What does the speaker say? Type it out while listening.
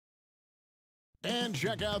And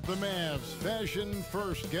check out the Mavs. Fashion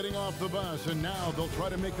first, getting off the bus, and now they'll try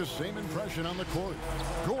to make the same impression on the court,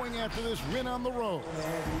 going after this win on the road.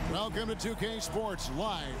 Welcome to 2K Sports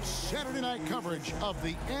live Saturday night coverage of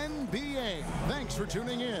the NBA. Thanks for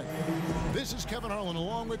tuning in. This is Kevin Harlan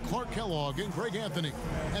along with Clark Kellogg and Greg Anthony.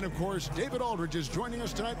 And of course, David Aldridge is joining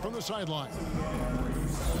us tonight from the sideline.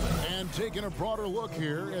 And taking a broader look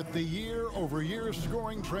here at the year-over-year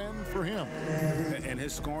scoring trend for him. And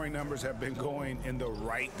his scoring numbers have been going in the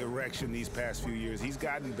right direction these past few years. He's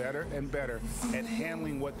gotten better and better at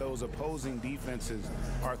handling what those opposing defenses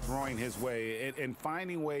are throwing his way and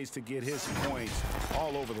finding ways to get his points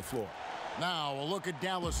all over the floor. Now a look at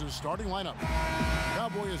Dallas's starting lineup.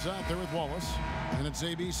 Cowboy is out there with Wallace, and it's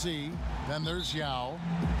ABC. Then there's Yao,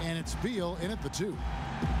 and it's Beal in at the 2.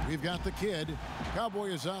 We've got the kid. Cowboy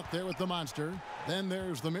is out there with the monster. Then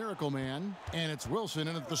there's the Miracle Man, and it's Wilson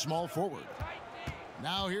in at the small forward.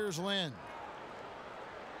 Now here's Lynn.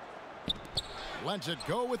 Lets it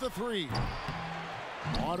go with a 3.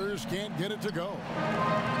 Waters can't get it to go.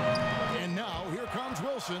 And now here comes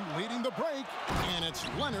Wilson leading the break, and it's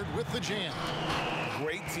Leonard with the jam.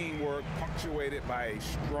 Great teamwork punctuated by a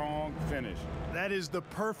strong finish. That is the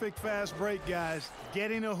perfect fast break, guys.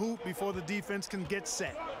 Getting a hoop before the defense can get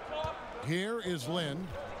set. Here is Lynn.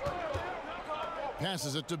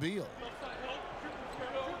 Passes it to Beal.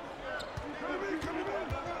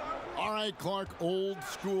 All right, Clark, old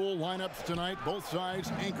school lineups tonight, both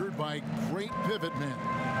sides anchored by great pivot men.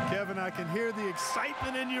 Kevin, I can hear the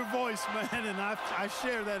excitement in your voice, man, and I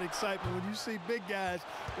share that excitement when you see big guys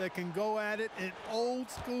that can go at it in old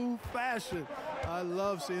school fashion. I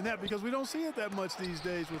love seeing that because we don't see it that much these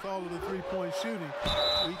days with all of the three-point shooting.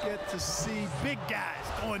 We get to see big guys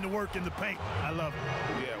going to work in the paint. I love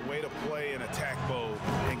it. Yeah, way to play in attack mode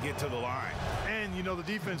and get to the line. And, you know, the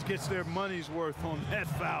defense gets their money's worth on that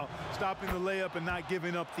foul, stopping the layup and not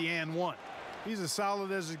giving up the and one. He's as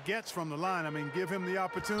solid as it gets from the line. I mean, give him the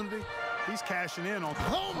opportunity. He's cashing in on.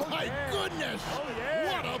 Oh, my goodness! Oh,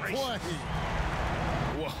 yeah. What a play!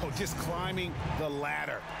 Whoa, just climbing the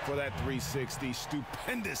ladder for that 360.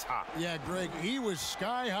 Stupendous hop. Yeah, Greg, he was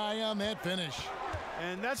sky high on that finish.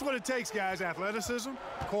 And that's what it takes, guys. Athleticism,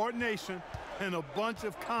 coordination, and a bunch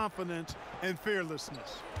of confidence and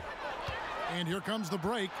fearlessness. And here comes the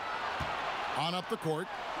break. On up the court.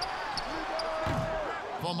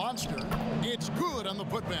 The monster. It's good on the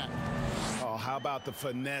putback. Oh, how about the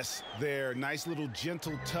finesse there? Nice little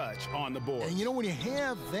gentle touch on the board. And you know, when you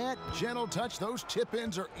have that gentle touch, those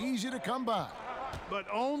tip-ins are easy to come by. But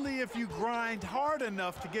only if you grind hard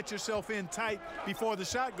enough to get yourself in tight before the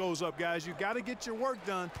shot goes up, guys. You got to get your work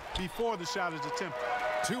done before the shot is attempted.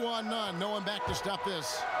 2 on none. No one back to stop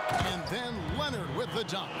this. And then Leonard with the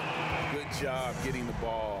dunk. Good job getting the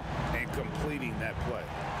ball and completing that play.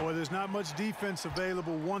 Boy, there's not much defense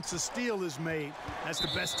available once a steal is made. That's the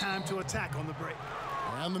best time to attack on the break.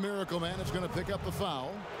 And the Miracle Man is going to pick up the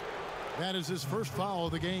foul. That is his first foul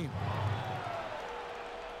of the game.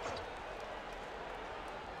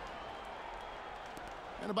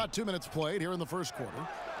 And about 2 minutes played here in the first quarter.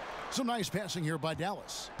 Some nice passing here by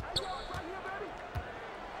Dallas.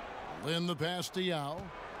 Lynn the pass to Yao.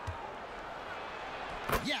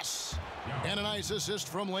 Yes! And a nice assist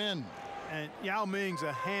from Lynn. And Yao Ming's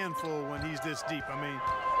a handful when he's this deep. I mean,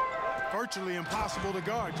 virtually impossible to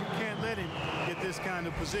guard. You can't let him get this kind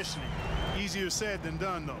of positioning. Easier said than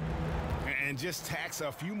done, though. And just tax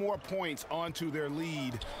a few more points onto their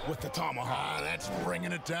lead with the tomahawk. Ah, that's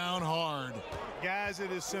bringing it down hard. Guys,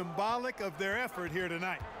 it is symbolic of their effort here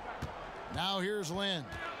tonight. Now here's Lynn.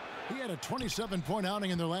 He had a 27-point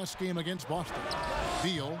outing in their last game against Boston.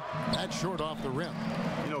 Beal, that's short off the rim.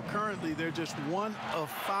 You know, currently they're just 1 of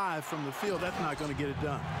 5 from the field. That's not going to get it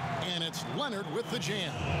done. And it's Leonard with the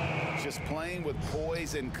jam. Just playing with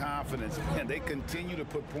poise and confidence, and they continue to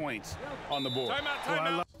put points on the board.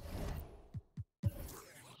 Timeout.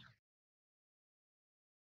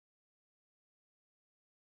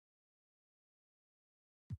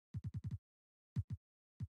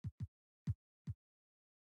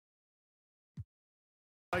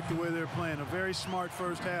 I like the way they're playing. A very smart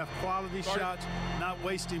first half. Quality shots, not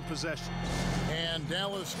wasting possession. And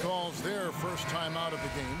Dallas calls their first time out of the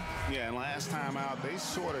game. Yeah, and last time out, they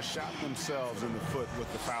sort of shot themselves in the foot with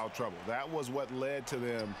the foul trouble. That was what led to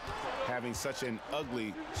them having such an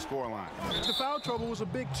ugly scoreline. The foul trouble was a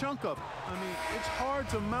big chunk of it. I mean, it's hard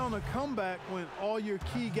to mount a comeback when all your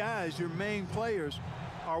key guys, your main players,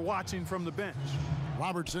 are watching from the bench.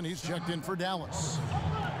 Robertson, he's checked in for Dallas.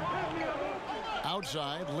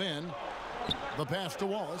 Outside, Lynn. The pass to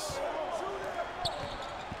Wallace.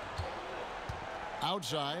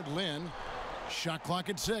 Outside, Lynn. Shot clock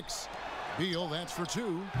at 6. Beal, that's for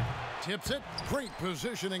two. Tips it. Great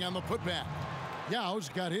positioning on the putback. Yao's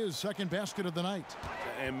got his second basket of the night.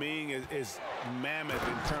 And Ming is mammoth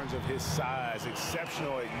in terms of his size,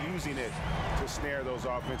 exceptional at using it to snare those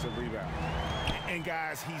offensive rebounds. And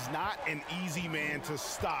guys, he's not an easy man to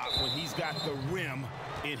stop when he's got the rim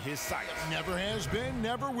in his sights. Never has been,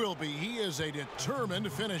 never will be. He is a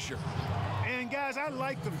determined finisher. And guys, I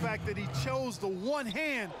like the fact that he chose the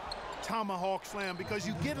one-hand tomahawk slam because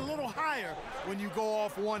you get a little higher when you go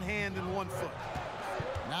off one hand and 1 foot.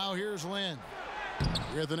 Now here's Lin.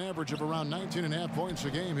 With an average of around 19.5 points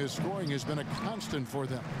a game, his scoring has been a constant for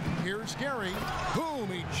them. Here's Gary. Boom,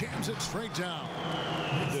 he jams it straight down.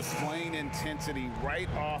 Displaying intensity right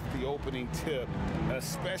off the opening tip,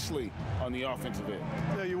 especially on the offensive end.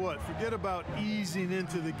 Tell you what, forget about easing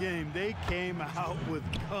into the game. They came out with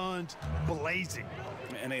guns blazing.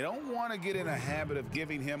 And they don't want to get in a habit of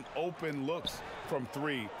giving him open looks from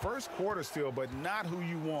three. First quarter still, but not who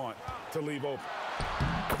you want to leave open.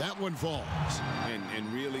 That one falls.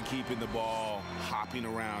 And really keeping the ball hopping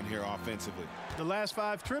around here offensively. The last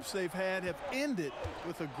 5 trips they've had have ended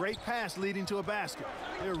with a great pass leading to a basket.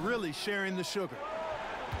 They're really sharing the sugar.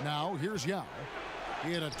 Now here's Yao.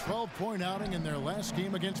 He had a 12-point outing in their last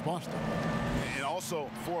game against Boston. And also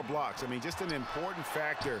 4 blocks. I mean, just an important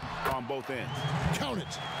factor on both ends. Count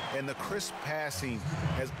it. And the crisp passing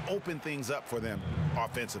has opened things up for them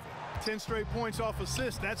offensively. 10 straight points off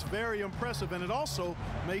assists. That's very impressive, and it also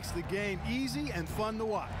makes the game easy and fun to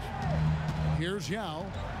watch. Here's Yao.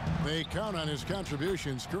 They count on his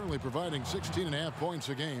contributions, currently providing 16.5 points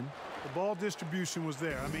a game. The ball distribution was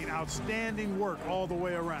there. I mean, outstanding work all the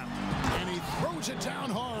way around. And he throws it down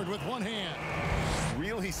hard with one hand.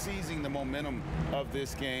 Really seizing the momentum of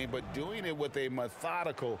this game, but doing it with a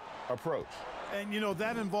methodical approach. And, you know,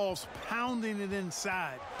 that involves pounding it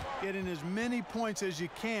inside, getting as many points as you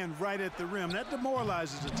can right at the rim. That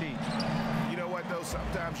demoralizes a team. You know what, though?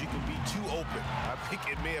 Sometimes you can be too open. I think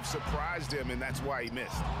it may have surprised him, and that's why he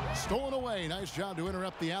missed. Stolen away. Nice job to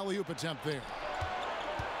interrupt the alley-oop attempt there.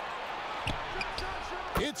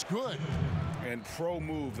 It's good. And pro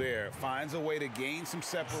move there. Finds a way to gain some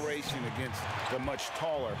separation against the much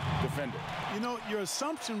taller defender. You know, your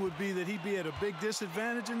assumption would be that he'd be at a big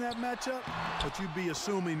disadvantage in that matchup, but you'd be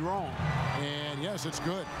assuming wrong. And yes, it's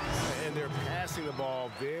good. And they're passing the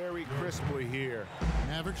ball very crisply here.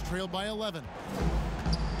 Mavericks trailed by 11.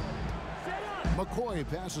 McCoy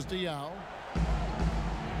passes to Yao.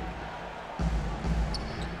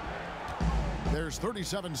 There's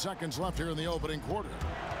 37 seconds left here in the opening quarter.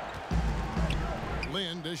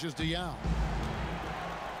 Lin dishes to Yao.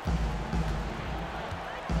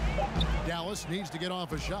 Dallas needs to get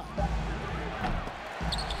off a shot.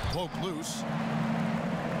 Poke loose.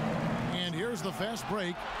 And here's the fast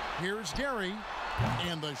break. Here's Gary.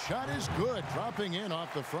 And the shot is good, dropping in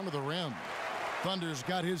off the front of the rim. Thunder's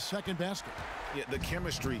got his second basket. Yeah, the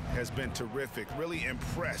chemistry has been terrific. Really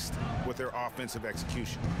impressed with their offensive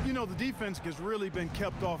execution. You know, the defense has really been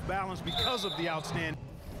kept off balance because of the outstanding.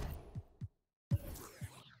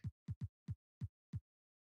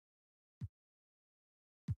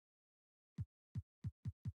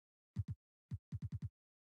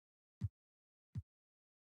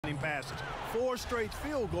 Passes. 4 straight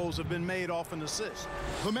field goals have been made off an assist.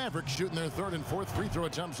 The Mavericks shooting their 3rd and 4th free throw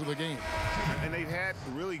attempts of the game. And they've had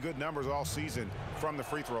really good numbers all season from the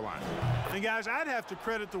free throw line. And guys, I'd have to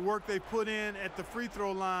credit the work they put in at the free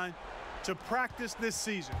throw line to practice this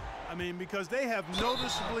season. I mean, because they have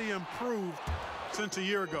noticeably improved since a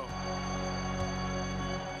year ago.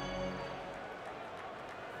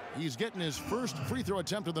 He's getting his first free throw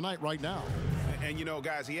attempt of the night right now. And you know,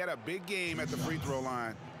 guys, he had a big game at the free throw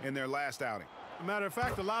line in their last outing. As a matter of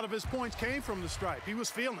fact, a lot of his points came from the stripe. He was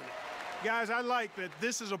feeling it. Guys, I like that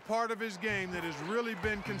this is a part of his game that has really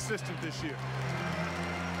been consistent this year.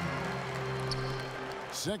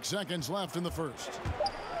 6 seconds left in the first.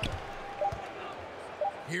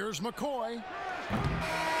 Here's McCoy.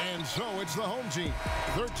 And so it's the home team.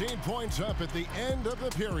 13 points up at the end of the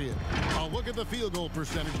period. A look at the field goal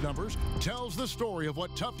percentage numbers tells the story of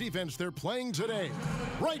what tough defense they're playing today.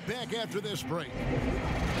 Right back after this break.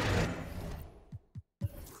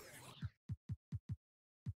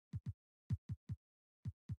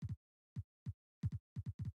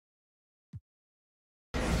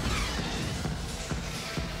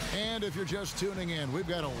 And if you're just tuning in, we've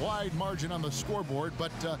got a wide margin on the scoreboard,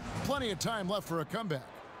 but plenty of time left for a comeback.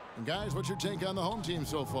 And guys, what's your take on the home team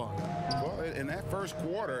so far? Well, in that first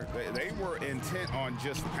quarter, they were intent on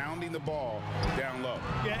just pounding the ball down low.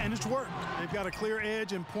 Yeah, and it's worked. They've got a clear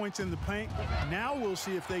edge and points in the paint. Now we'll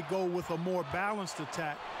see if they go with a more balanced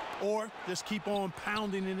attack or just keep on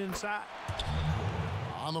pounding it inside.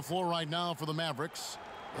 On the floor right now for the Mavericks,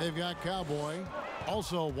 they've got Cowboy,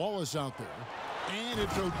 also Wallace out there, and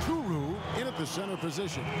it's Oturu in at the center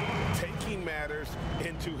position. Taking matters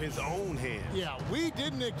into his own hands. Yeah, we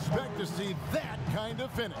didn't expect to see that kind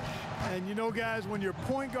of finish. And you know, guys, when your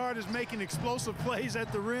point guard is making explosive plays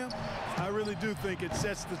at the rim, I really do think it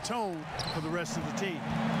sets the tone for the rest of the team.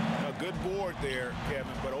 A good board there,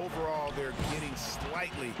 Kevin, but overall they're getting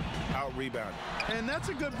slightly out-rebounded. And that's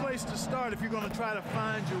a good place to start if you're going to try to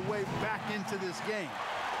find your way back into this game.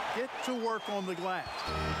 Get to work on the glass.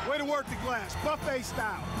 Way to work the glass, buffet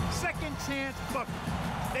style. Second chance bucket.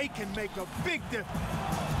 They can make a big difference.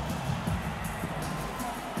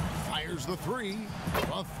 Fires the three.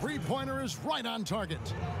 A three-pointer is right on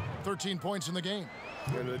target. 13 points in the game.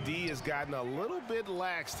 And the D has gotten a little bit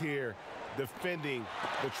laxed here defending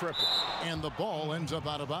the triple. And the ball ends up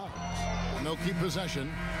out of bounds. And they'll keep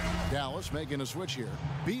possession. Dallas making a switch here.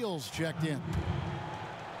 Beal's checked in.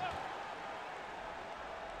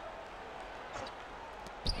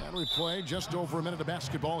 And we play just over a minute of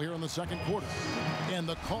basketball here in the second quarter. And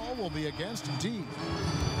the call will be against D.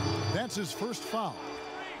 That's his first foul.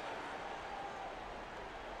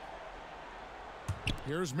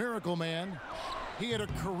 Here's Miracle Man. He had a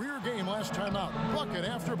career game last time out, bucket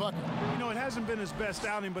after bucket. You know, it hasn't been his best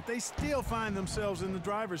outing, but they still find themselves in the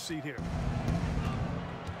driver's seat here.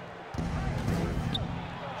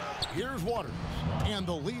 Here's Waters, and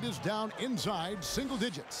the lead is down inside single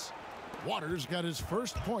digits. Waters got his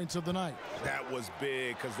first points of the night. That was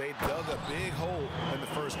big because they dug a big hole in the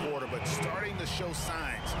first quarter, but starting to show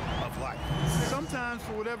signs of life. Sometimes,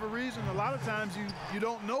 for whatever reason, a lot of times you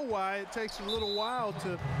don't know why. It takes a little while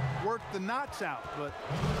to work the knots out, but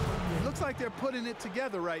it looks like they're putting it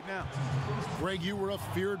together right now. Greg, you were a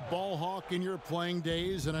feared ball hawk in your playing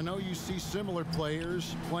days, and I know you see similar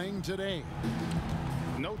players playing today.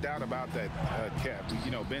 No doubt about that, Kev.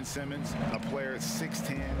 You know, Ben Simmons, a player at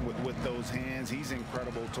 6'10" with those hands. He's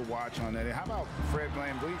incredible to watch on that. And how about Fred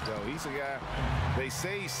VanVleet, though? He's a guy, they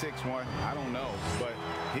say he's 6'1". I don't know. But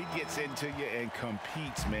he gets into you and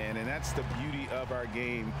competes, man. And that's the beauty of our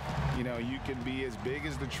game. You know, you can be as big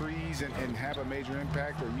as the trees and have a major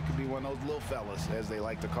impact, or you can be one of those little fellas, as they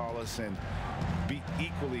like to call us, and be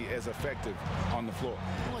equally as effective on the floor.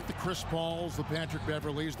 Like the Chris Pauls, the Patrick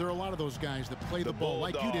Beverleys, there are a lot of those guys that play the ball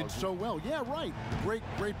like you did so well. Yeah, right. Great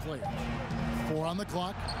players. 4 on the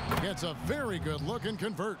clock. Gets a very good look and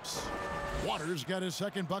converts. Waters got his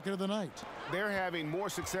second bucket of the night. They're having more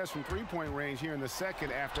success from three-point range here in the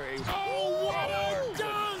second after a... Oh, what a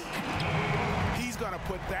dunk! He's going to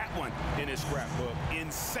put that one in his scrapbook.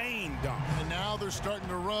 Insane dunk. And now they're starting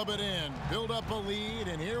to rub it in. Build up a lead,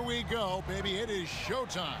 and here we go, baby. It is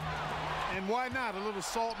showtime. And why not? A little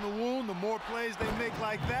salt in the wound. The more plays they make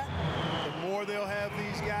like that, the more they'll have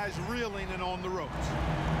these guys reeling and on the ropes.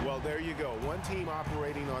 Well, there you go. One team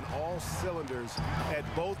operating on all cylinders at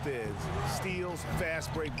both ends. Steals,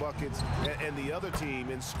 fast break buckets, and the other team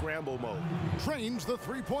in scramble mode. Trains the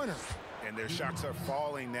three-pointer. And their shots are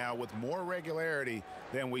falling now with more regularity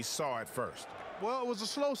than we saw at first. Well, it was a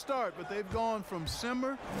slow start, but they've gone from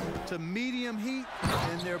simmer to medium heat,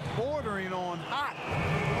 and they're bordering on hot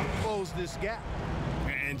to close this gap.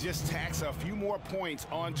 And just tacks a few more points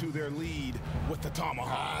onto their lead with the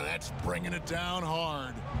tomahawk. That's bringing it down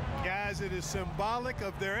hard. Guys, it is symbolic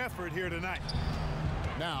of their effort here tonight.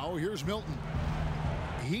 Now, here's Milton.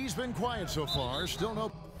 He's been quiet so far, still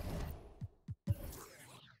no...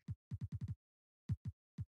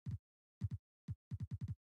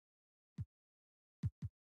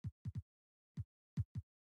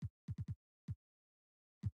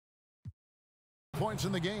 points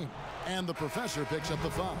in the game, and the professor picks up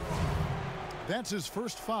the foul. That's his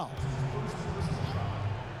first foul.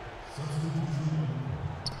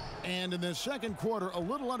 And in the second quarter, a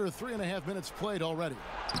little under 3.5 minutes played already.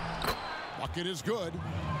 Bucket is good.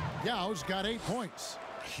 Yao's got 8 points.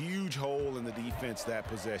 Huge hole in the defense that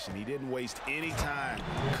possession. He didn't waste any time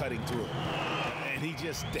cutting through it. And he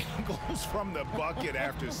just dangles from the bucket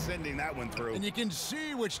after sending that one through. And you can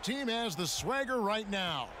see which team has the swagger right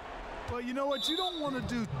now. Well, you know what? You don't want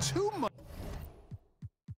to do too much.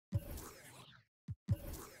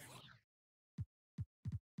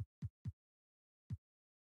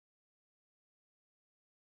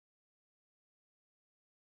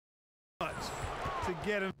 To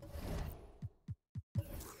get him.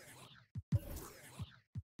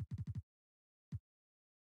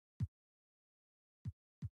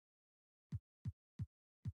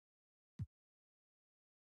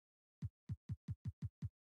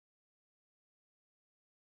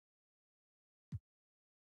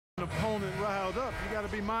 Opponent riled held up. You got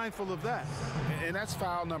to be mindful of that. And that's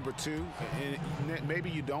foul number 2. And maybe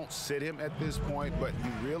you don't sit him at this point, but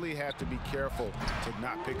you really have to be careful to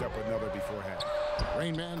not pick up another before half.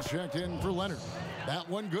 Rain Man's checked in for Leonard. That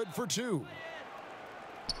one good for 2.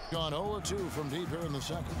 Gone 0-2 from deep here in the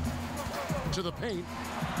second. To the paint.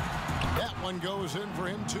 That one goes in for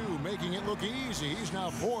him too, making it look easy. He's now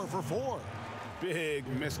 4 for 4. Big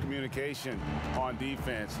miscommunication on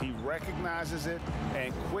defense. He recognizes it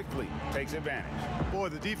and quickly takes advantage. Boy,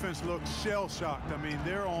 the defense looks shell-shocked. I mean,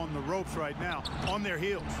 they're on the ropes right now, on their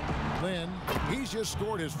heels. Lynn, he's just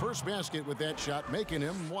scored his first basket with that shot, making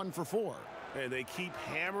him 1 for 4. And they keep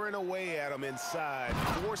hammering away at him inside,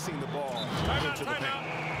 forcing the ball into the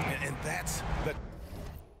paint. And that's the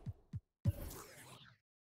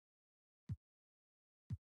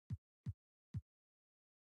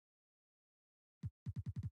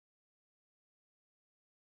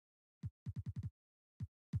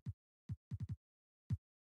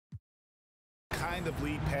kind of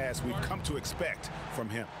lead pass we've come to expect from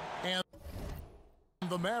him. And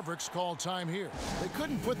the Mavericks call time here. They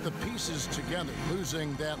couldn't put the pieces together,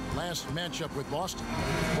 losing that last matchup with Boston.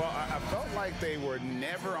 Well, I felt like they were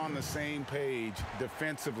never on the same page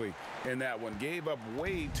defensively in that one. Gave up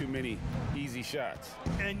way too many easy shots.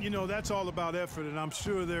 And, you know, that's all about effort, and I'm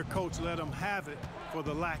sure their coach let them have it for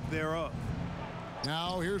the lack thereof.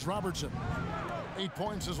 Now here's Robertson. 8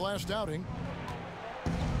 points his last outing.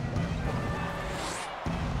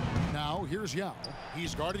 Now here's Yao.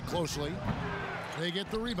 He's guarded closely. They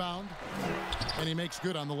get the rebound, and he makes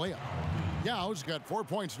good on the layup. Yao's got 4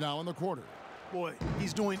 points now in the quarter. Boy,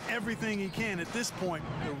 he's doing everything he can at this point.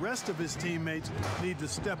 The rest of his teammates need to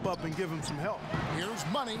step up and give him some help. Here's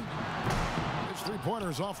Money. His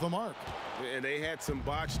three-pointer's off the mark. And they had some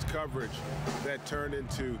botched coverage that turned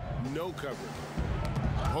into no coverage.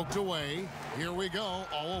 Poked away. Here we go,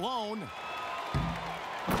 all alone.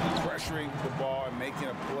 Pressuring the ball and making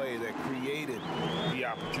a play that created the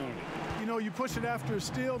opportunity. You know, you push it after a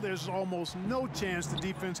steal, there's almost no chance the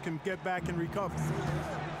defense can get back and recover.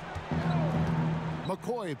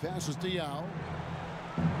 McCoy passes to Yao.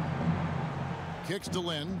 Kicks to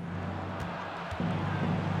Lynn.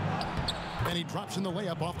 And he drops in the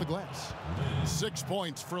layup off the glass. 6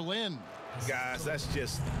 points for Lynn. Guys, that's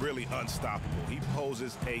just really unstoppable. He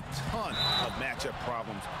poses a ton of matchup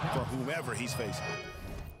problems for whomever he's facing.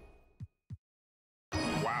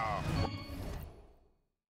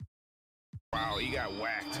 Wow, he got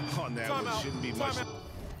whacked on that one. Shouldn't be much.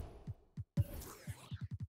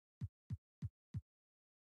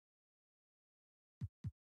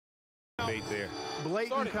 Debate there.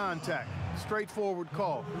 Blatant contact. Straightforward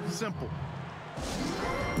call. Simple.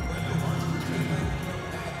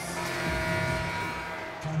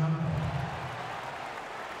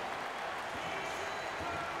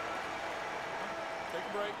 Take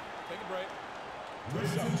a break. Take a break.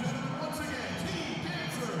 Ladies and gentlemen, once again, Team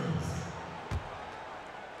Panthers.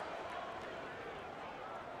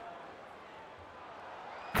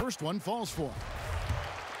 First one falls for.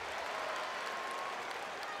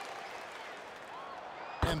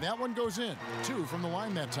 And that one goes in. 2 from the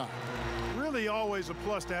line that time. Really always a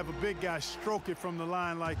plus to have a big guy stroke it from the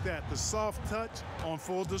line like that. The soft touch on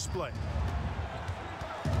full display.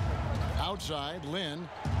 Outside, Lynn.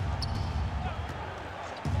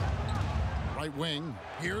 Right wing.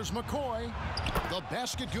 Here's McCoy. The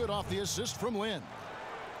basket good off the assist from Lynn.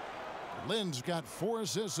 Lynn's got 4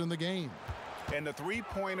 assists in the game. And the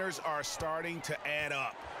three-pointers are starting to add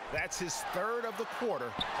up. That's his 3rd of the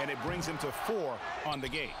quarter, and it brings him to 4 on the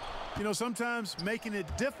game. You know, sometimes making it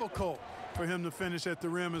difficult for him to finish at the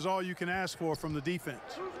rim is all you can ask for from the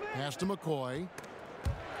defense. Pass to McCoy.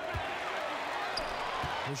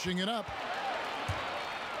 Pushing it up.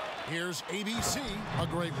 Here's ABC. A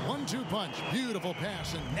great 1-2 punch. Beautiful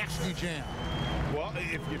pass and nasty jam. Well,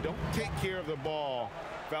 if you don't take care of the ball,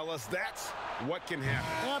 fellas, that's what can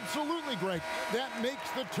happen. Absolutely, Greg. That makes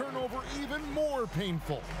the turnover even more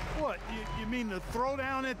painful. What, you mean the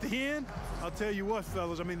throwdown at the end? I'll tell you what,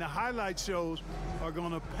 fellas, I mean, the highlight shows are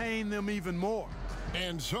going to pain them even more.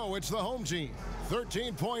 And so it's the home team.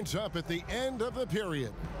 13 points up at the end of the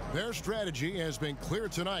period. Their strategy has been clear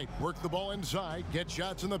tonight. Work the ball inside, get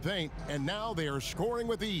shots in the paint, and now they are scoring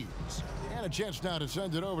with ease. And a chance now to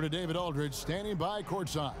send it over to David Aldridge, standing by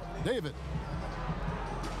courtside. David.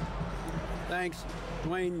 Thanks,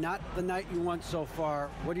 Dwayne. Not the night you want so far.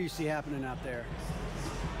 What do you see happening out there?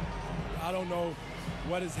 I don't know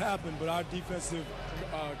what has happened, but our defensive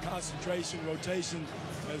concentration, rotation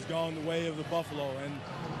has gone the way of the Buffalo.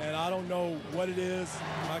 And I don't know what it is.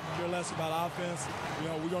 I could care less about offense. You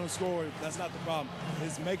know, we're going to score. That's not the problem.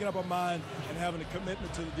 It's making up our mind and having a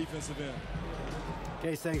commitment to the defensive end.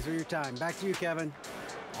 Okay, thanks for your time. Back to you, Kevin.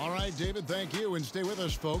 All right, David, thank you. And stay with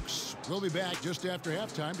us, folks. We'll be back just after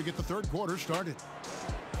halftime to get the third quarter started.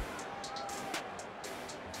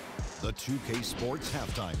 The 2K Sports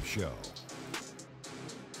Halftime Show.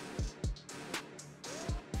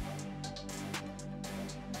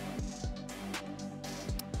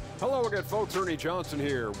 Hello again, folks. Ernie Johnson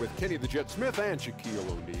here with Kenny the Jet Smith and Shaquille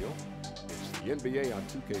O'Neal. It's the NBA on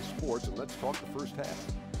 2K Sports, and let's talk the first half.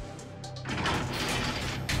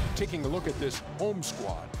 Taking a look at this home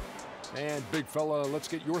squad. And, big fella, let's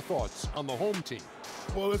get your thoughts on the home team.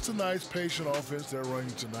 Well, it's a nice, patient offense they're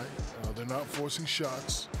running tonight. They're not forcing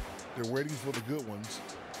shots. They're waiting for the good ones.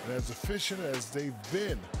 And as efficient as they've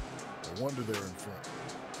been, no wonder they're in front.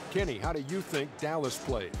 Kenny, how do you think Dallas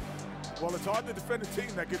played? Well, it's hard to defend a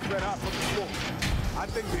team that gets red hot from the floor. I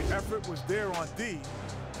think the effort was there on D,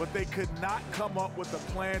 but they could not come up with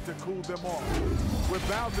a plan to cool them off. We're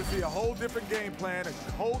bound to see a whole different game plan, a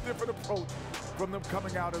whole different approach from them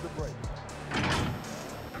coming out of the break.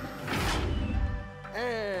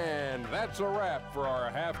 And that's a wrap for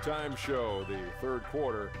our halftime show. The third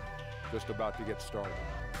quarter just about to get started.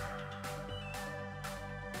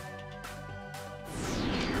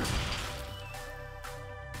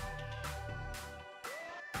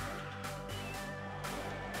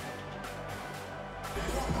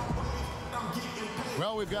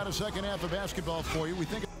 Well, we've got a second half of basketball for you. We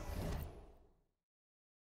think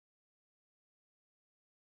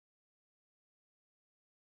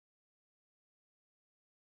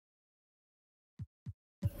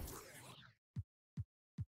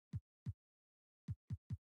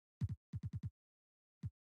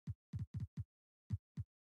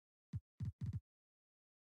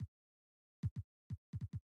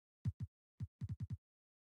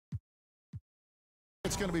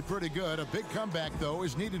it's going to be pretty good. A big comeback, though,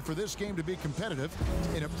 is needed for this game to be competitive,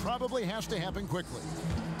 and it probably has to happen quickly.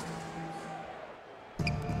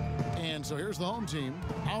 And so here's the home team,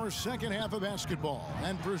 our second half of basketball,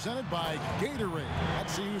 and presented by Gatorade.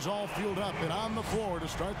 Let's see who's all fueled up and on the floor to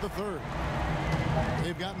start the third.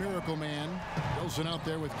 They've got Miracle Man, Wilson out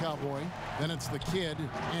there with Cowboy. Then it's the Kid,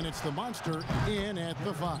 and it's the Monster in at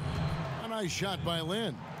the 5. A nice shot by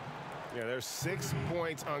Lynn. Yeah, there's 6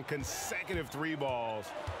 points on consecutive 3 balls.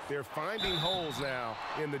 They're finding holes now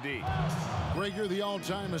in the D. Greg, you're the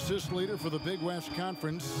all-time assist leader for the Big West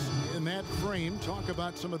Conference. In that frame, talk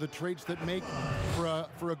about some of the traits that make for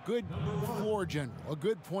a good floor general, a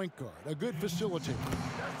good point guard, a good facilitator.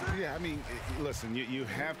 Yeah, I mean, listen, you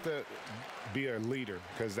have to be a leader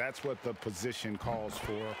because that's what the position calls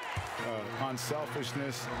for.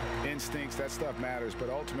 Unselfishness, instincts, that stuff matters. But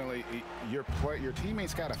ultimately, your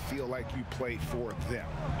teammates got to feel like you play for them.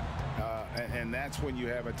 And that's when you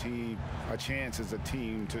have a chance as a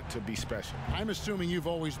team to be special. I'm assuming you've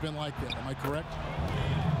always been like that. Am I correct?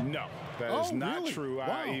 No, that is not really? true.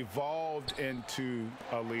 Wow. I evolved into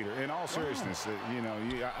a leader. In all seriousness,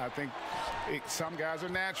 I think some guys are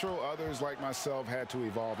natural. Others, like myself, had to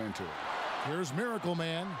evolve into it. Here's Miracle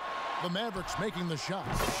Man. The Mavericks making the shot.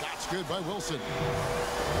 Shot's good by Wilson.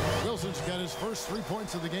 Wilson's got his first 3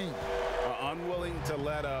 points of the game. Unwilling to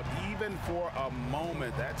let up even for a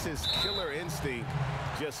moment. That's his killer instinct,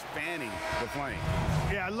 just fanning the flame.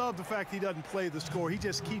 Yeah, I love the fact he doesn't play the score. He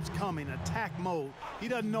just keeps coming, attack mode. He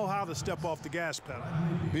doesn't know how to step off the gas pedal.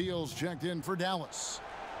 Beal's checked in for Dallas.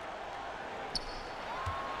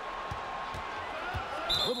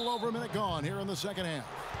 A little over a minute gone here in the second half.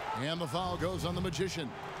 And the foul goes on the Magician.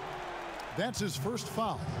 That's his first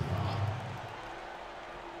foul.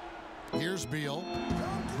 Here's Beal.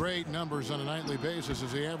 Great numbers on a nightly basis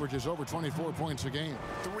as he averages over 24 points a game.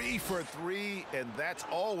 3 for 3, and that's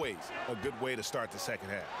always a good way to start the second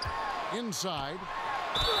half. Inside.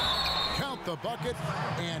 Count the bucket,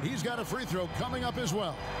 and he's got a free throw coming up as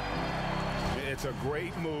well. It's a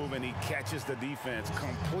great move, and he catches the defense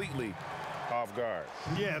completely off guard.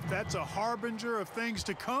 Yeah, if that's a harbinger of things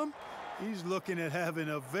to come, he's looking at having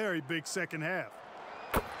a very big second half.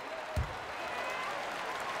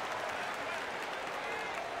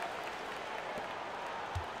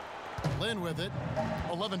 Lynn with it.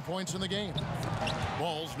 11 points in the game.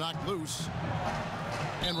 Ball's knocked loose.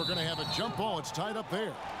 And we're going to have a jump ball. It's tied up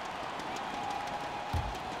there.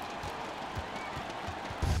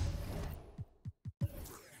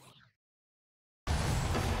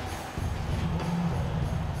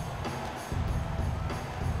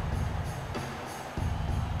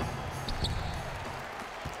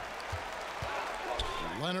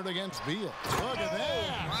 Leonard against Beal. Look at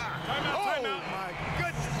that. Oh, my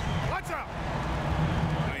goodness. Watch out.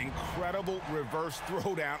 incredible reverse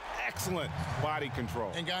throwdown. Excellent body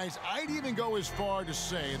control. And guys, I'd even go as far to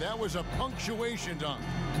say that was a punctuation dunk.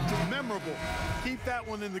 Memorable. Keep that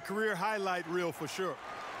one in the career highlight reel for sure.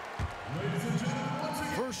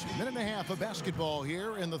 First minute and a half of basketball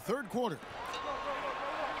here in the third quarter.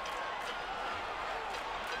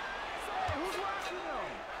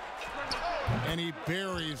 And he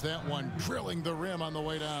buries that one, drilling the rim on the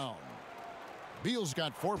way down. Beal's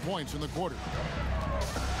got 4 points in the quarter.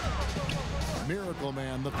 Miracle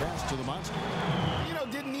Man, the pass to the monster. You know,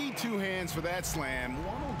 didn't need two hands for that slam.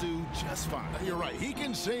 One will do just fine. You're right. He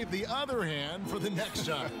can save the other hand for the next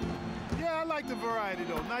time. Yeah, I like the variety,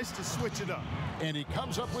 though. Nice to switch it up. And he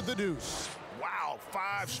comes up with the deuce. Wow,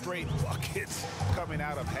 5 straight buckets coming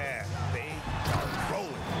out of half. They are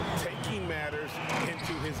rolling, taking matters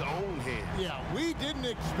into his own hands. Yeah, we didn't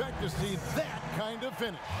expect to see that kind of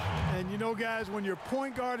finish. And you know, guys, when your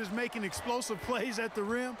point guard is making explosive plays at the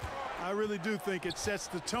rim, I really do think it sets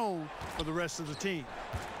the tone for the rest of the team.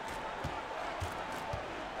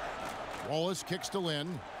 Wallace kicks to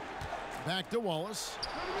Lynn. Back to Wallace.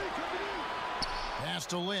 Pass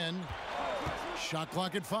to Lynn. Shot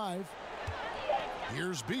clock at 5.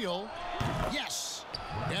 Here's Beal. Yes!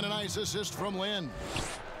 And a nice assist from Lynn.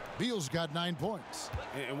 Beal's got 9 points.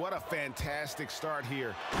 And what a fantastic start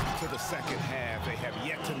here to the second half. They have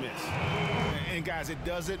yet to miss. And guys, it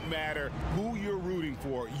doesn't matter who you're rooting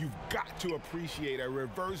for. You've got to appreciate a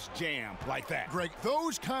reverse jam like that. Greg,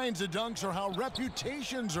 those kinds of dunks are how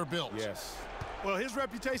reputations are built. Yes. Well, his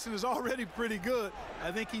reputation is already pretty good.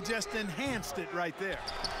 I think he just enhanced it right there.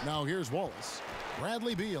 Now here's Wallace.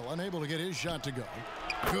 Bradley Beal unable to get his shot to go.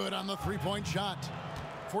 Good on the three-point shot.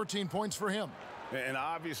 14 points for him. And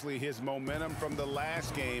obviously his momentum from the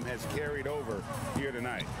last game has carried over here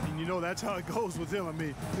tonight. And you know, that's how it goes with him. I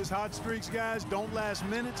mean, his hot streaks, guys, don't last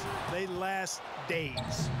minutes. They last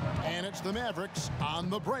days. And it's the Mavericks on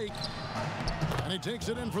the break. And he takes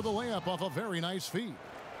it in for the layup off a very nice feed.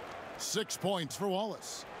 6 points for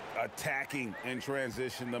Wallace. Attacking in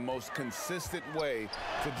transition, the most consistent way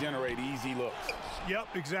to generate easy looks. Yep,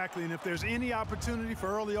 exactly. And if there's any opportunity for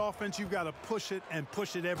early offense, you've got to push it and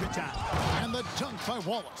push it every time. And the dunk by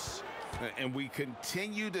Wallace. And we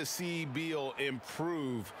continue to see Beal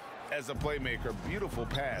improve as a playmaker. Beautiful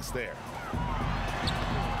pass there.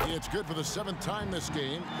 It's good for the 7th time this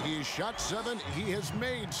game. He's shot 7. He has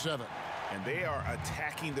made 7. And they are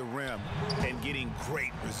attacking the rim and getting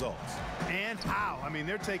great results. And how? I mean,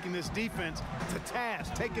 they're taking this defense to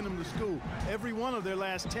task, taking them to school. Every one of their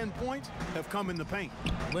last 10 points have come in the paint.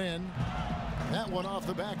 Lynn, that one off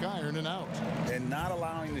the back iron and out. And not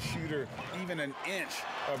allowing the shooter even an inch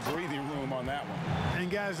of breathing room on that one. And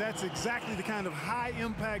guys, that's exactly the kind of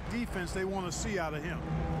high-impact defense they want to see out of him.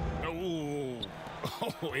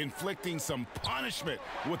 Oh, inflicting some punishment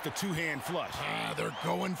with the two-hand flush. They're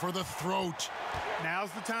going for the throat.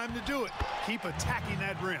 Now's the time to do it. Keep attacking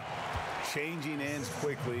that rim. Changing ends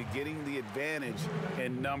quickly, getting the advantage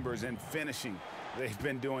in numbers and finishing. They've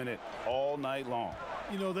been doing it all night long.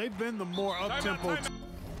 You know, they've been the more up-tempo.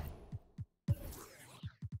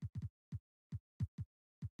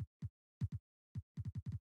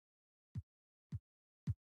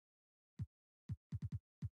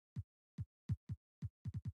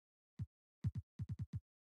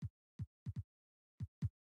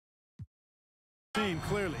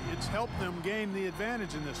 Clearly, it's helped them gain the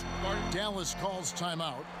advantage in this one. Dallas calls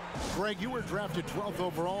timeout. Greg, you were drafted 12th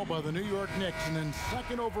overall by the New York Knicks and then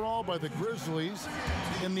 2nd overall by the Grizzlies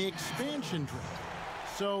in the expansion draft.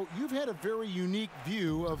 So you've had a very unique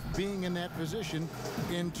view of being in that position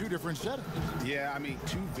in 2 different settings. Yeah, I mean,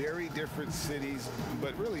 2 very different cities,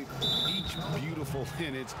 but really each beautiful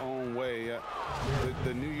in its own way.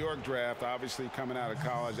 The New York draft, obviously coming out of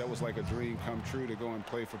college, that was like a dream come true to go and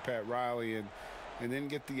play for Pat Riley and then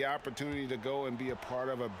get the opportunity to go and be a part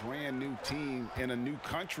of a brand new team in a new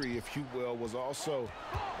country, if you will, was also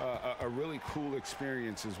a really cool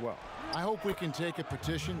experience as well. I hope we can take a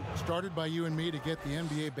petition started by you and me to get the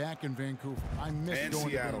NBA back in Vancouver. I miss and going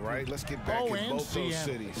Seattle, to Vancouver. right? Let's get back in both those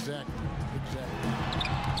cities. Exactly.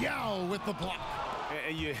 Yao with the block.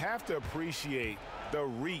 And you have to appreciate the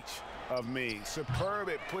reach of me. Superb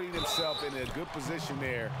at putting himself in a good position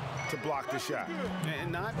there to block the shot.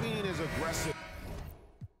 And not being as aggressive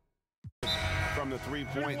from the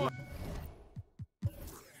three-point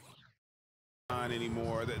line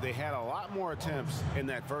anymore. They had a lot more attempts in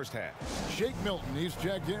that first half. Shake Milton, he's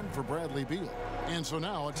jacked in for Bradley Beal. And so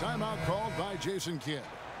now a timeout called by Jason Kidd.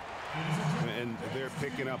 And they're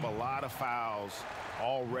picking up a lot of fouls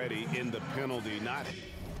already in the penalty. Not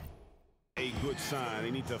a good sign.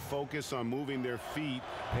 They need to focus on moving their feet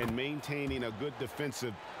and maintaining a good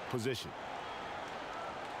defensive position.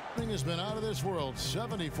 Has been out of this world,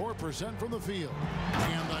 74% from the field.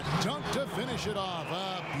 And the dunk to finish it off.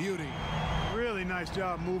 A beauty. Really nice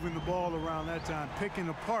job moving the ball around that time, picking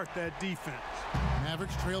apart that defense.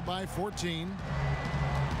 Mavericks trailed by 14.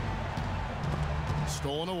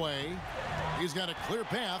 Stolen away. He's got a clear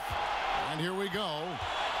path. And here we go.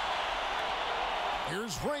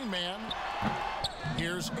 Here's Rain Man.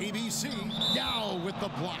 Here's ABC. Yao with the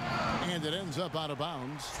block. And it ends up out of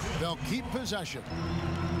bounds. They'll keep possession.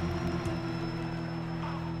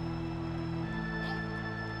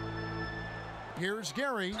 Here's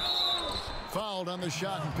Gary. Fouled on the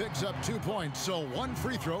shot and picks up 2 points. So one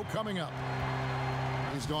free throw coming up.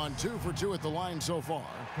 He's gone 2 for 2 at the line so far.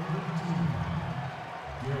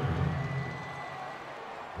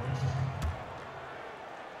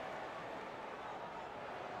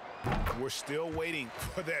 We're still waiting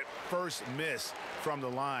for that first miss from the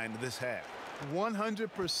line this half.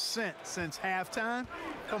 100% since halftime.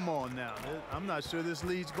 Come on now. I'm not sure this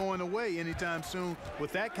lead's going away anytime soon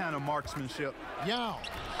with that kind of marksmanship. Yao.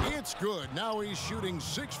 It's good. Now he's shooting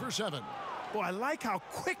 6 for 7. Boy, I like how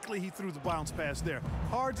quickly he threw the bounce pass there.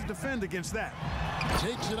 Hard to defend against that.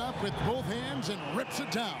 Takes it up with both hands and rips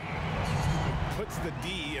it down. Puts the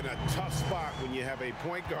D in a tough spot when you have a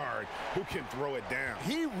point guard who can throw it down.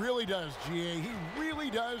 He really does, GA. He really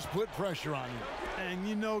does put pressure on you. And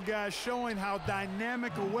you know, guys, showing how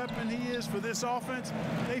dynamic a weapon he is for this offense,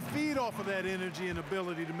 they feed off of that energy and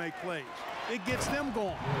ability to make plays. It gets them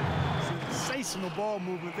going. Sensational ball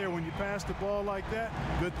movement there. When you pass the ball like that,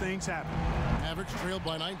 good things happen. Mavericks trailed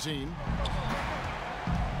by 19.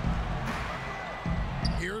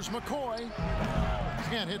 Here's McCoy.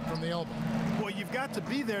 Can't hit from the elbow. Boy, you've got to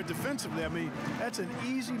be there defensively. I mean, that's an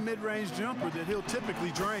easy mid-range jumper that he'll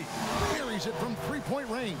typically drain. Carries it from three-point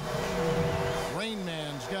range. Rain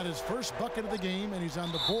Man's got his first bucket of the game, and he's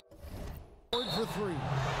on the board for 3.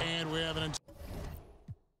 And we have an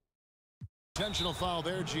intentional foul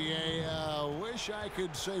there, GA. Wish I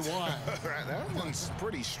could say why. That one's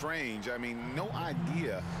pretty strange. I mean, no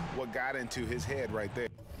idea what got into his head right there.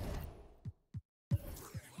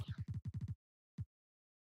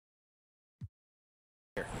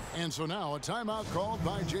 And so now a timeout called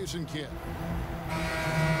by Jason Kidd.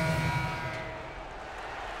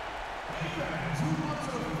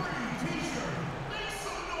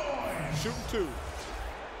 Shoot 2.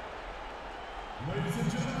 Ladies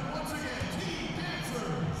and gentlemen, once again, Team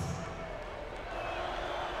Dancers.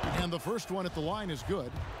 And the first one at the line is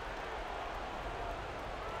good.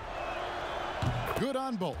 Good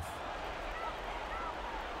on both.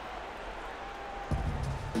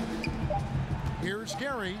 Here's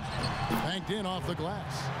Gary. Banked in off the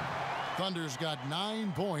glass. Thunder's got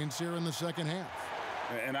 9 points here in the second half.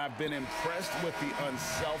 And I've been impressed with the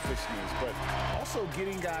unselfishness, but also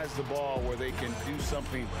getting guys the ball where they can do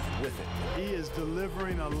something with it. He is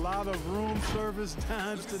delivering a lot of room service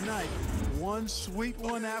times tonight. One sweet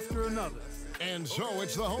one after another. And so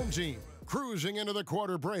it's the home team cruising into the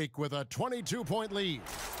quarter break with a 22-point lead.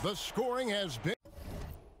 The scoring has been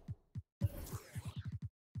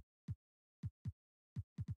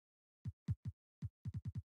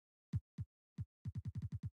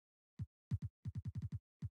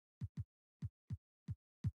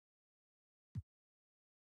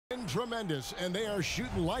tremendous, and they are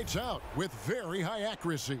shooting lights out with very high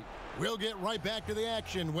accuracy. We'll get right back to the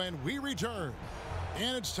action when we return.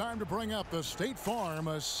 And it's time to bring up the State Farm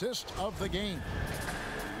assist of the game.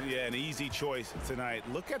 Yeah, an easy choice tonight.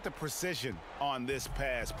 Look at the precision on this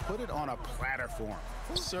pass. Put it on a platter for him.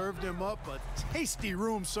 Served him up a tasty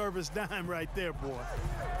room service dime right there, boy.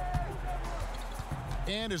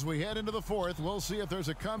 And as we head into the fourth, we'll see if there's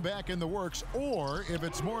a comeback in the works or if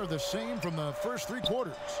it's more of the same from the first 3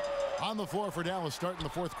 quarters. On the floor for Dallas starting the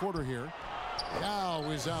fourth quarter here. Now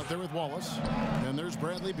is out there with Wallace. Then there's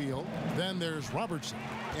Bradley Beal. Then there's Robertson.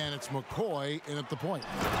 And it's McCoy in at the point.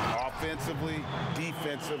 Offensively,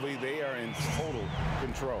 defensively, they are in total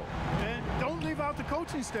control. And don't leave out the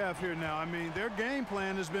coaching staff here now. I mean, their game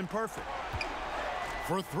plan has been perfect.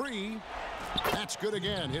 For 3, that's good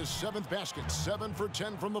again. His 7th basket, 7 for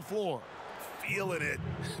 10 from the floor. Feeling it.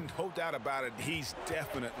 No doubt about it. He's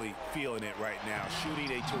definitely feeling it right now.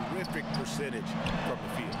 Shooting a terrific percentage from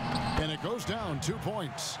the field. And it goes down 2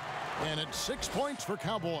 points. And it's 6 points for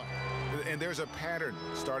Cowboy. And there's a pattern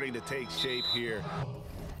starting to take shape here.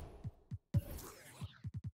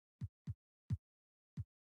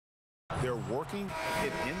 They're working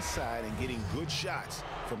it inside and getting good shots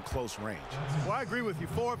from close range. Well, I agree with you.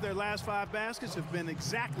 4 of their last 5 baskets have been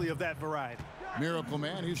exactly of that variety. Miracle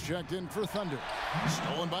Man, he's checked in for Thunder.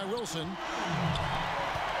 Stolen by Wilson.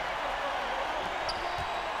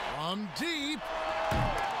 From deep.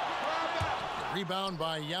 Rebound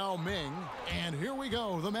by Yao Ming. And here we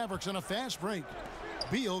go. The Mavericks in a fast break.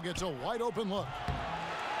 Beal gets a wide open look.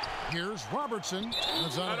 Here's Robertson.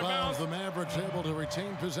 That's out of bounds. The Mavericks able to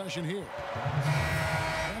retain possession here.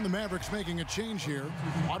 And the Mavericks making a change here.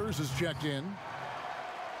 Waters is checked in.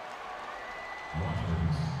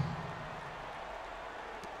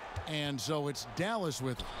 And so it's Dallas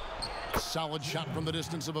with it. Solid shot from the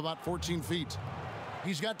distance of about 14 feet.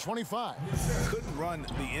 He's got 25. Couldn't run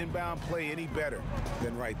the inbound play any better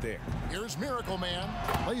than right there. Here's Miracle Man.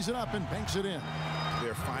 Lays it up and banks it in.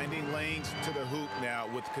 They're finding lanes to the hoop now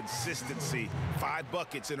with consistency. 5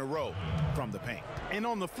 buckets in a row from the paint. And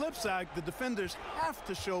on the flip side, the defenders have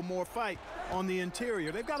to show more fight on the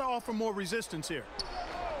interior. They've got to offer more resistance here.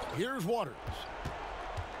 Here's Waters.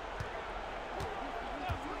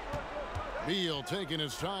 Beal taking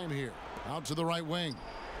his time here. Out to the right wing.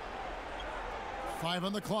 5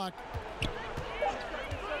 on the clock.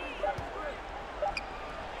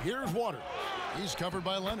 Here's Waters. He's covered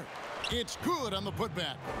by Leonard. It's good on the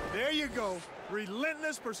putback. There you go.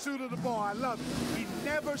 Relentless pursuit of the ball. I love it. He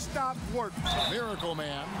never stopped working. Miracle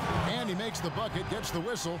Man. And he makes the bucket, gets the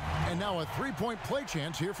whistle, and now a 3-point play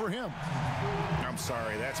chance here for him. I'm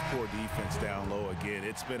sorry, that's poor defense down low again.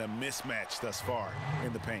 It's been a mismatch thus far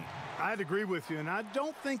in the paint. I'd agree with you, and I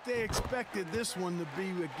don't think they expected this one to be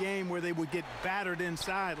a game where they would get battered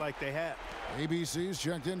inside like they have. ABC's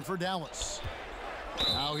checked in for Dallas.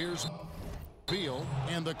 Now here's Beal,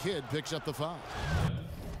 and the kid picks up the foul.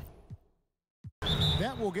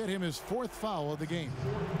 That will get him his 4th foul of the game.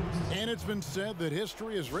 And it's been said that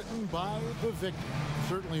history is written by the victor.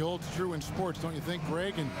 Certainly holds true in sports, don't you think,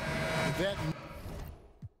 Greg? And with that in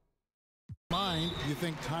mind, you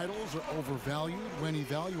think titles are overvalued when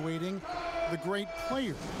evaluating the great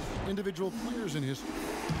players, individual players in history?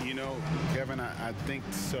 You know, Kevin, I think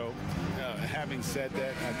so. Having said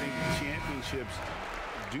that, I think championships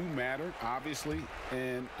do matter, obviously,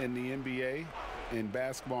 and in the NBA. In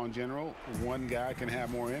basketball in general, one guy can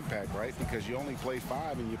have more impact, right? Because you only play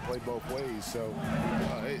 5 and you play both ways. So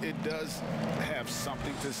it does have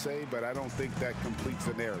something to say, but I don't think that completes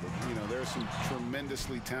the narrative. You know, there's some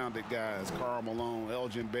tremendously talented guys, Karl Malone,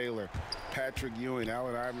 Elgin Baylor, Patrick Ewing,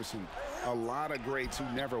 Allen Iverson, a lot of greats who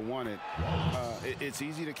never won it. It's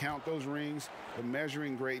easy to count those rings, but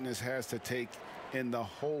measuring greatness has to take in the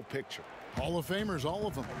whole picture. Hall of Famers, all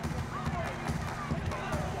of them.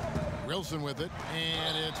 Wilson with it,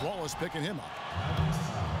 and it's Wallace picking him up.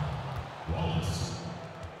 Wallace.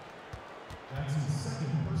 That's his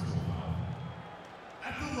 2nd personal foul.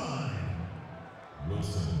 At the line,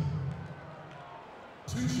 Wilson.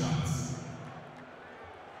 2 shots.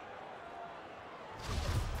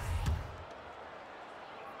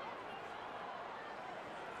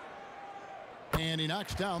 And he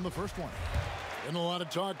knocks down the first one. Been a lot of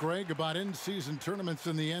talk, Greg, about in-season tournaments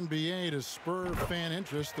in the NBA to spur fan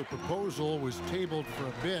interest. The proposal was tabled for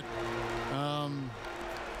a bit.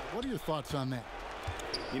 What are your thoughts on that?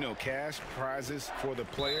 You know, cash prizes for the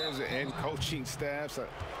players and coaching staffs,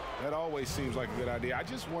 that always seems like a good idea. I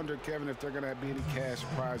just wonder, Kevin, if they're going to be any cash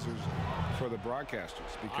prizes for the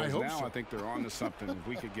broadcasters. Because now I think they're on to something if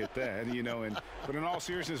we could get that, you know. But in all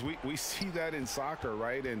seriousness, we see that in soccer,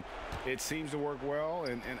 right? And it seems to work well.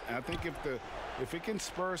 And I think if it can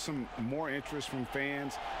spur some more interest from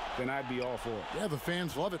fans, then I'd be all for it. Yeah, the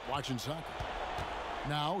fans love it watching soccer.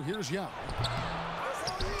 Now, here's Yao.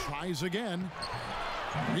 Tries again.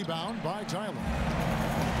 Rebound by Tyler.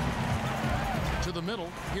 To the middle.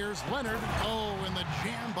 Here's Leonard. Oh, and the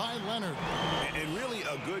jam by Leonard. And really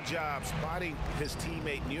a good job spotting his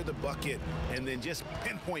teammate near the bucket and then just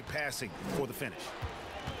pinpoint passing for the finish.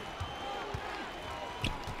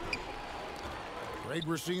 Greg,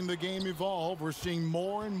 we're seeing the game evolve. We're seeing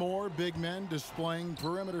more and more big men displaying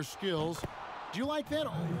perimeter skills. Do you like that,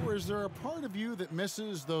 or is there a part of you that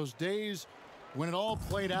misses those days when it all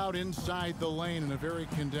played out inside the lane in a very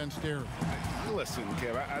condensed area? Listen,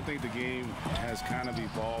 Kev, I think the game has kind of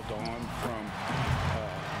evolved on from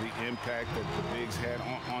the impact that the bigs had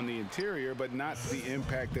on the interior, but not the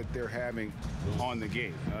impact that they're having on the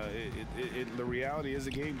game. The reality is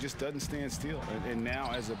the game just doesn't stand still. And now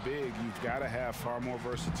as a big, you've got to have far more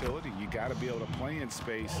versatility. You got to be able to play in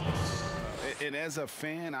space. And as a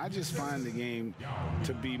fan, I just find the game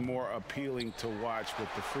to be more appealing to watch with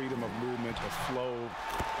the freedom of movement, the flow,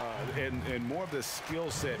 and more of the skill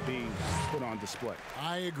set being put on display.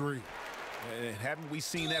 I agree. And haven't we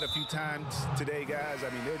seen that a few times today, guys? I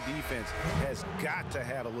mean, their defense has got to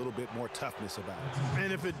have a little bit more toughness about it.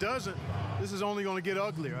 And if it doesn't, this is only going to get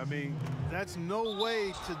uglier. I mean, that's no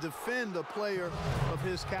way to defend a player of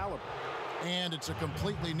his caliber. And it's a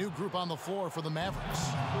completely new group on the floor for the Mavericks.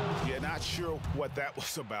 Yeah, not sure what that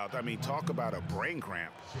was about. I mean, talk about a brain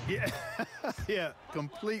cramp. Yeah, yeah,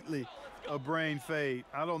 completely a brain fade.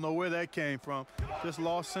 I don't know where that came from. Just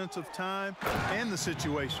lost sense of time and the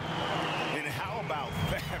situation. And how about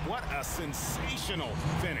that? What a sensational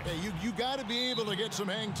finish. Hey, you got to be able to get some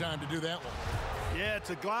hang time to do that one. Yeah,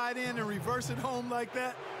 to glide in and reverse it home like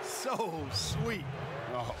that, so sweet.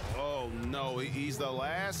 Oh, no, he's the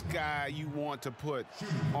last guy you want to put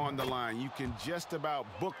on the line. You can just about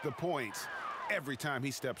book the points every time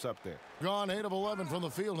he steps up there. Gone 8 of 11 from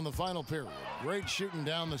the field in the final period. Great shooting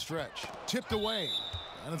down the stretch. Tipped away,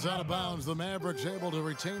 and it's out of bounds. The Mavericks able to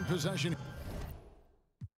retain possession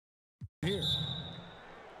here.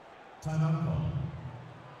 Timeout call.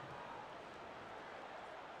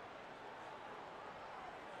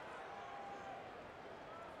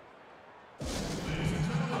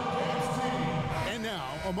 And now,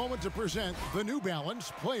 a moment to present the New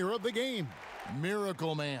Balance Player of the Game,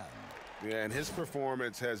 Miracle Man. Yeah, and his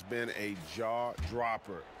performance has been a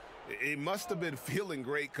jaw-dropper. He must have been feeling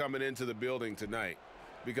great coming into the building tonight,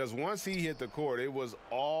 because once he hit the court, it was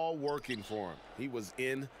all working for him. He was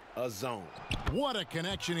in a zone. What a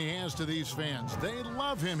connection he has to these fans. They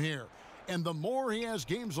love him here. And the more he has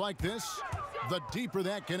games like this, the deeper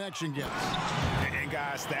that connection gets. And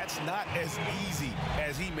guys, that's not as easy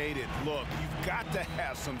as he made it look. You've got to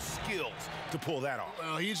have some skills to pull that off.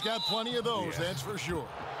 Well, he's got plenty of those, that's for sure.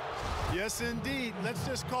 Yes, indeed. Let's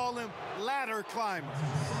just call him ladder climber.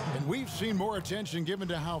 And we've seen more attention given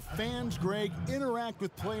to how fans, Greg, interact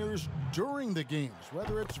with players during the games,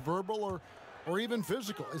 whether it's verbal or even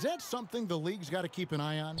physical. Is that something the league's got to keep an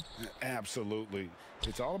eye on? Absolutely.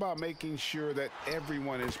 It's all about making sure that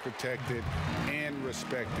everyone is protected and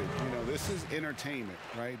respected. You know, this is entertainment,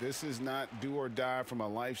 right? This is not do or die from a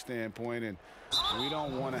life standpoint, and we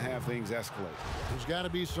don't want to have things escalate. There's got to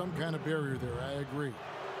be some kind of barrier there. I agree.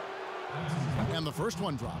 And the first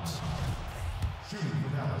one drops.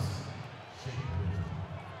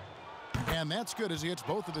 And that's good as he hits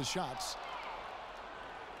both of his shots.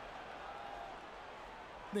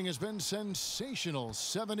 Has been sensational,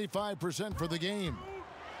 75% for the game.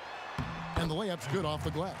 And the layup's good off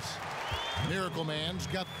the glass. Miracle Man's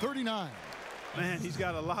got 39. Man, he's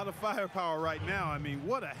got a lot of firepower right now. I mean,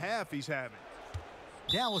 what a half he's having.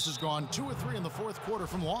 Dallas has gone 2 of 3 in the fourth quarter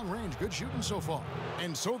from long range. Good shooting so far.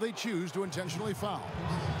 And so they choose to intentionally foul.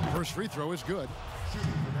 First free throw is good.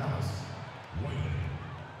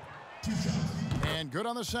 And good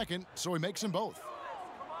on the second, so he makes them both.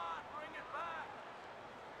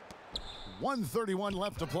 1:31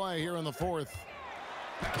 left to play here in the fourth.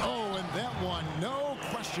 Oh, and that one, no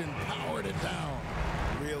question, powered it down.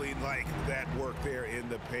 Really like that work there in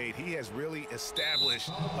the paint. He has really established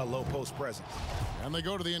a low post presence. And they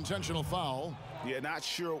go to the intentional foul. Yeah, not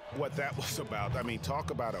sure what that was about. I mean, talk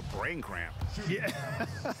about a brain cramp. Yeah,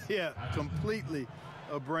 yeah, completely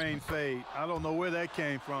a brain fade. I don't know where that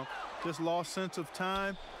came from. Just lost sense of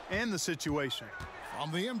time and the situation.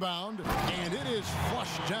 From the inbound, and it is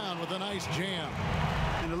flushed down with a nice jam.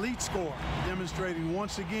 An elite scorer, demonstrating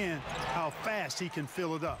once again how fast he can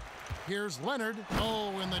fill it up. Here's Leonard. Oh,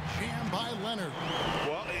 and the jam by Leonard.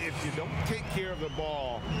 Well, if you don't take care of the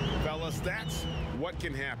ball, fellas, that's what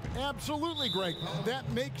can happen. Absolutely, Greg. That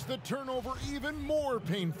makes the turnover even more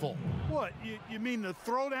painful. What, you mean the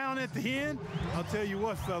throwdown at the end? I'll tell you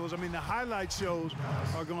what, fellas, I mean, the highlight shows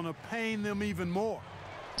are going to pain them even more.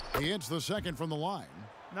 He hits the second from the line.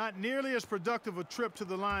 Not nearly as productive a trip to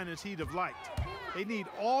the line as he'd have liked. They need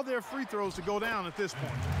all their free throws to go down at this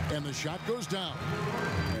point. And the shot goes down.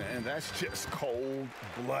 And that's just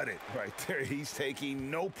cold-blooded right there. He's taking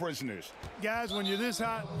no prisoners. Guys, when you're this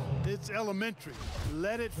hot, it's elementary.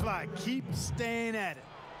 Let it fly. Keep staying at it.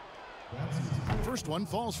 First one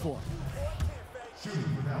falls for him.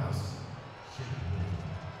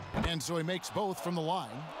 And so he makes both from the line.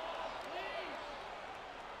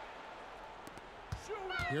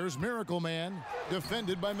 Here's Miracle Man,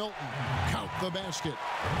 defended by Milton. Count the basket.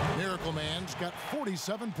 Miracle Man's got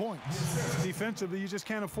 47 points. Defensively, you just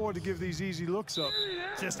can't afford to give these easy looks up.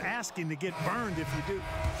 Just asking to get burned if you do.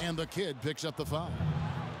 And the kid picks up the foul.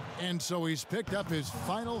 And so he's picked up his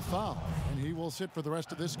final foul, and he will sit for the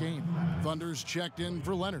rest of this game. Thunder's checked in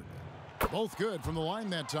for Leonard. Both good from the line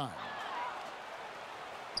that time.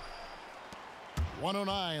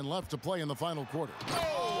 1:09 left to play in the final quarter.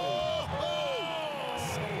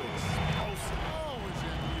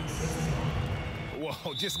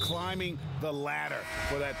 Whoa, just climbing the ladder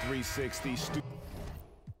for that 360.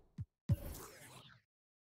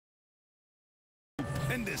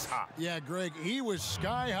 is hot. Yeah, Greg, he was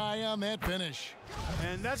sky high on that finish.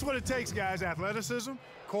 And that's what it takes, guys. Athleticism,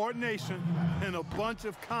 coordination, and a bunch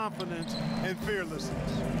of confidence and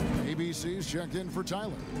fearlessness. ABC's checked in for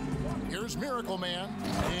Tyler. Here's Miracle Man.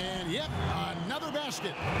 And, yep, another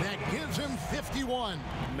basket. That gives him 51.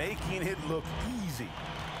 Making it look easy.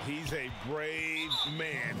 He's a brave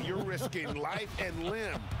man. You're risking life and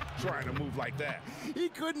limb trying to move like that. He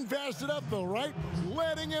couldn't pass it up, though, right?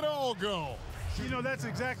 Letting it all go. You know, that's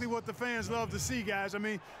exactly what the fans love to see, guys. I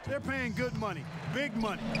mean, they're paying good money, big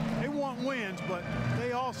money. They want wins, but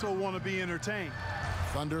they also want to be entertained.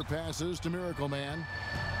 Thunder passes to Miracle Man.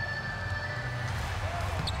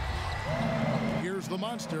 Here's the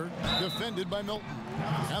monster, defended by Milton.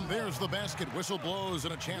 And there's the basket. Whistle blows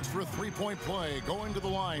and a chance for a three-point play. Going to the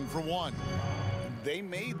line for one. They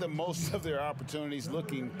made the most of their opportunities,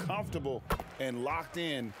 looking comfortable and locked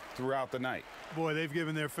in throughout the night. Boy, they've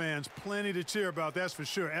given their fans plenty to cheer about, that's for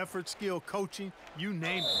sure. Effort, skill, coaching, you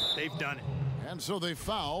name it, they've done it. And so they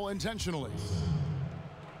foul intentionally.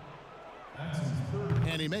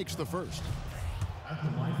 And he makes the first.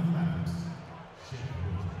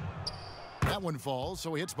 That one falls,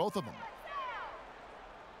 so he hits both of them.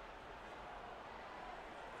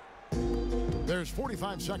 There's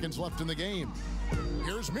 45 seconds left in the game.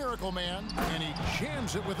 Here's Miracle Man, and he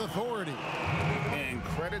jams it with authority. And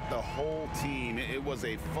credit the whole team. It was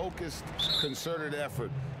a focused, concerted effort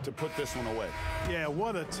to put this one away. Yeah,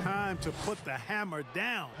 what a time to put the hammer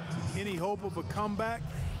down. Any hope of a comeback?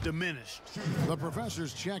 Diminished. The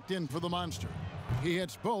professor's checked in for the monster. He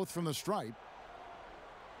hits both from the stripe.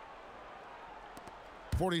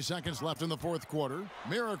 40 seconds left in the fourth quarter.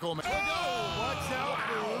 Miracle Man. Oh, watch out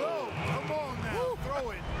below. Come on now, throw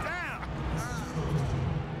it down.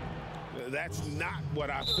 That's not what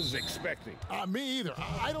I was expecting. Me either.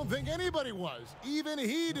 I don't think anybody was. Even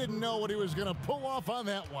he didn't know what he was going to pull off on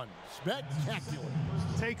that one. Spectacular.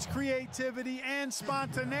 Takes creativity and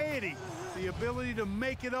spontaneity. The ability to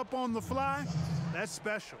make it up on the fly, that's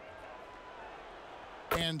special.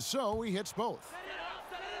 And so he hits both.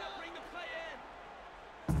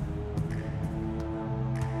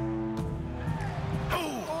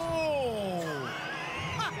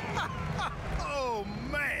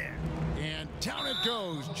 Down it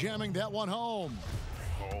goes, jamming that one home.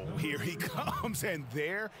 Oh, here he comes, and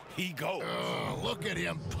there he goes. Look at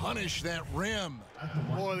him punish that rim.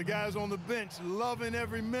 Boy, the guys on the bench loving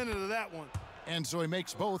every minute of that one. And so he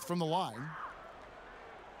makes both from the line.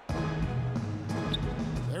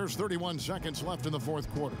 There's 31 seconds left in the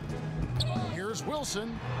fourth quarter. Here's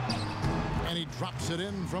Wilson, and he drops it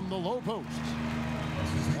in from the low post.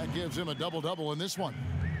 That gives him a double-double in this one.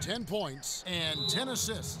 10 points and 10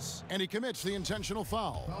 assists, and he commits the intentional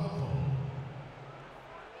foul.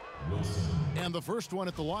 And the first one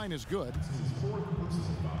at the line is good.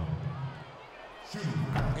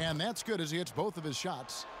 And that's good as he hits both of his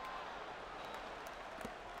shots.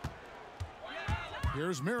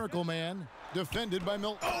 Here's Miracle Man, defended by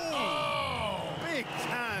Milton. Oh! Big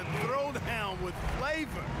time throwdown with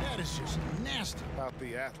flavor. That is just nasty. About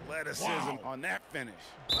the athleticism on that finish.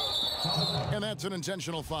 And that's an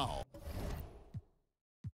intentional foul.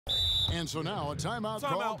 And so now a timeout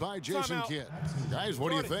called by Jason Kidd. Guys, what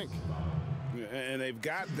do you think? And they've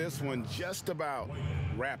got this one just about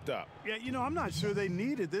wrapped up. Yeah, you know, I'm not sure they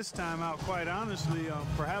needed this timeout, quite honestly.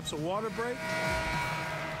 Perhaps a water break?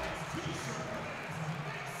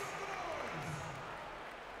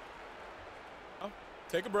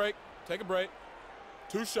 Take a break. Take a break.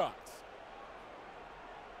 2 shots.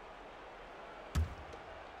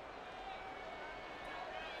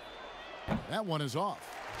 That one is off.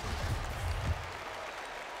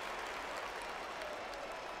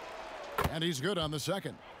 And he's good on the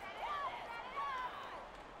second.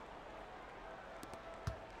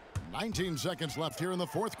 19 seconds left here in the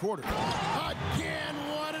fourth quarter. Again,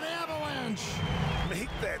 what an avalanche! Make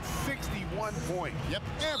that 61 point. Yep,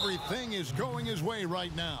 everything is going his way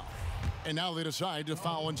right now. And now they decide to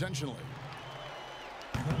foul intentionally.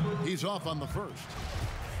 He's off on the first.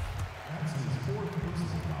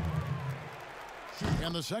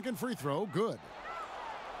 And the second free throw, good.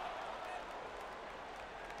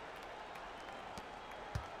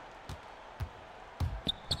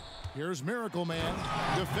 Here's Miracle Man,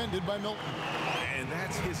 defended by Milton. And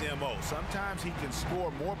that's his MO. Sometimes he can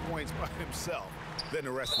score more points by himself than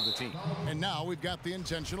the rest of the team. And now we've got the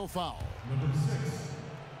intentional foul.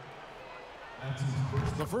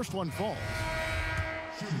 The first one falls.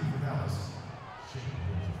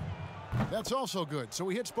 That's also good, so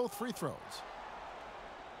he hits both free throws.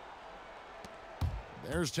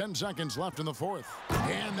 There's 10 seconds left in the fourth.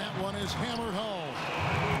 And that one is hammered home.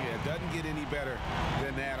 Yeah, It doesn't get any better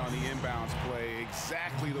than that on the inbounds play,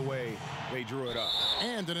 exactly the way they drew it up.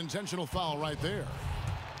 And an intentional foul right there.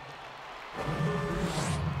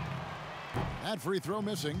 That free throw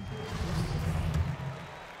missing.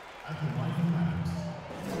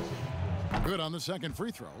 Good on the second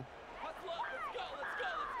free throw.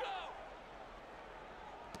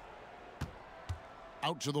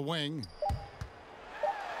 Out to the wing.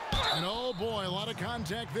 And oh boy, a lot of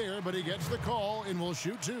contact there, but he gets the call and will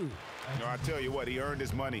shoot two. No, I tell you what, he earned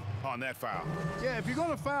his money on that foul. Yeah, if you're going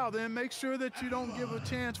to foul, then make sure that you don't give a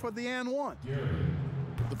chance for the and one.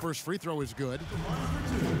 The first free throw is good.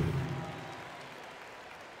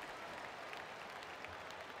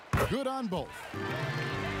 Good on both.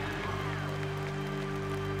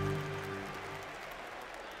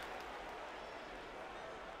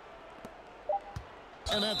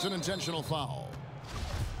 And that's an intentional foul.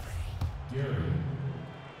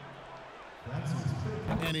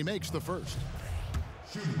 And he makes the first.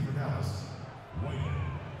 Shooting for Dallas.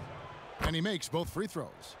 And he makes both free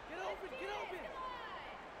throws.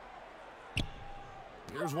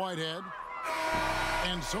 Here's Whitehead.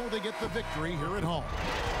 And so they get the victory here at home.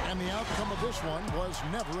 And the outcome of this one was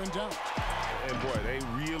never in doubt. And boy, they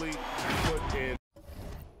really